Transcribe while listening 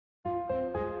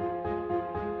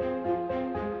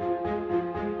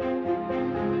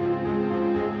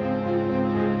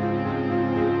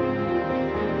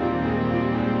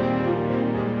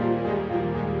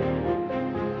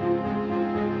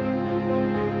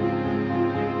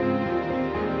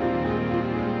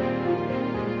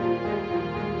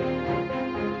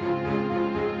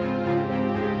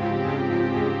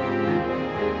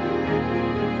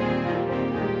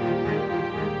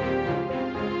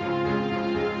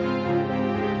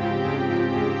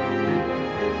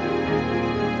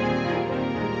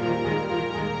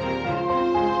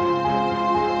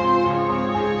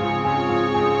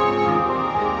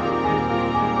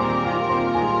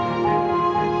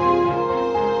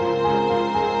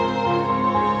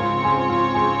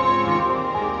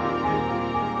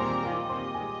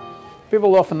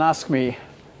People often ask me,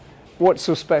 what's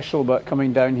so special about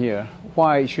coming down here?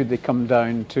 Why should they come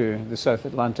down to the South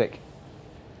Atlantic?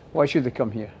 Why should they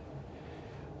come here?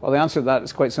 Well, the answer to that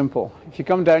is quite simple. If you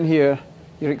come down here,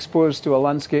 you're exposed to a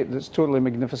landscape that's totally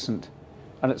magnificent,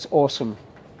 and it's awesome.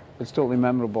 It's totally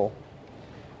memorable.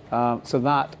 So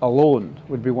that alone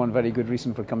would be one very good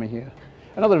reason for coming here.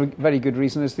 Another very good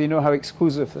reason is that you know how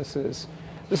exclusive this is.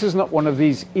 This is not one of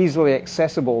these easily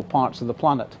accessible parts of the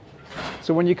planet.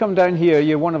 So when you come down here,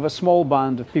 you're one of a small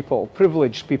band of people,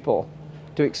 privileged people,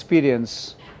 to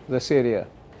experience this area.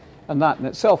 And that in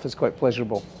itself is quite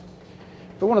pleasurable.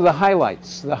 But one of the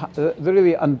highlights, the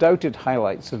really undoubted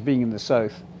highlights of being in the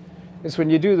South, is when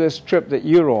you do this trip that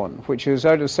you're on, which is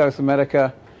out of South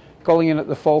America, calling in at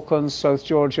the Falklands, South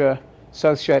Georgia,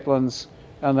 South Shetlands,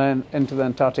 and then into the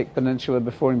Antarctic Peninsula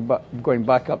before going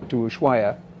back up to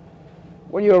Ushuaia.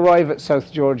 When you arrive at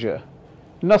South Georgia,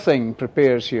 nothing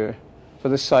prepares you for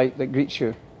the sight that greets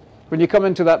you. When you come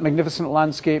into that magnificent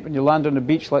landscape and you land on a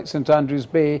beach like St Andrews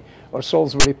Bay or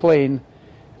Salisbury Plain,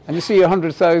 and you see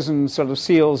 100,000 sort of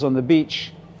seals on the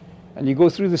beach, and you go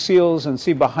through the seals and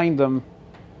see behind them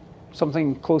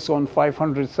something close on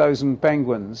 500,000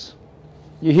 penguins.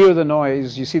 You hear the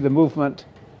noise, you see the movement,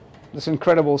 this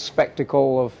incredible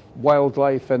spectacle of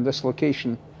wildlife in this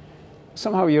location.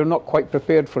 Somehow you're not quite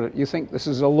prepared for it. You think this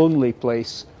is a lonely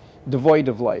place, devoid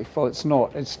of life. Well, it's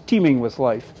not. It's teeming with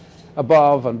life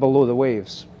above and below the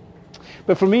waves.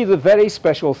 But for me, the very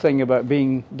special thing about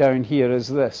being down here is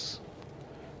this,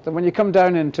 that when you come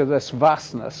down into this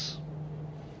vastness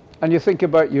and you think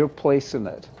about your place in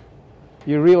it,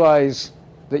 you realize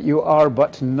that you are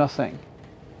but nothing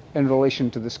in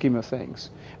relation to the scheme of things.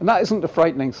 And that isn't a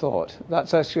frightening thought.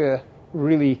 That's actually a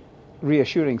really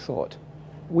reassuring thought.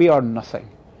 We are nothing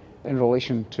in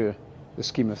relation to the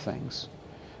scheme of things.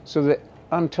 So the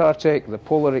Antarctic, the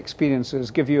polar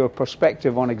experiences give you a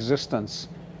perspective on existence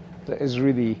that is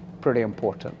really pretty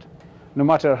important. No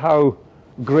matter how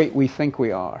great we think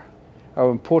we are,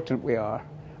 how important we are,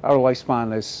 our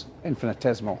lifespan is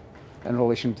infinitesimal in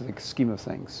relation to the scheme of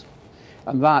things.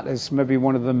 And that is maybe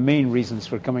one of the main reasons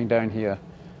for coming down here.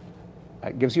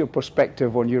 It gives you a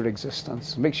perspective on your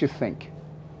existence, makes you think.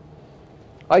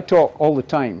 I talk all the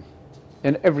time,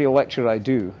 in every lecture I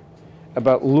do,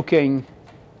 about looking,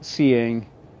 seeing,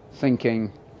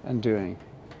 thinking, and doing.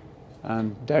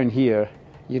 And down here,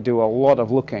 you do a lot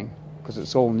of looking, because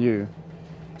it's all new.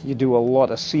 You do a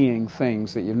lot of seeing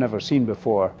things that you've never seen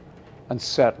before, and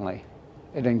certainly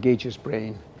it engages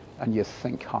brain, and you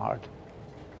think hard.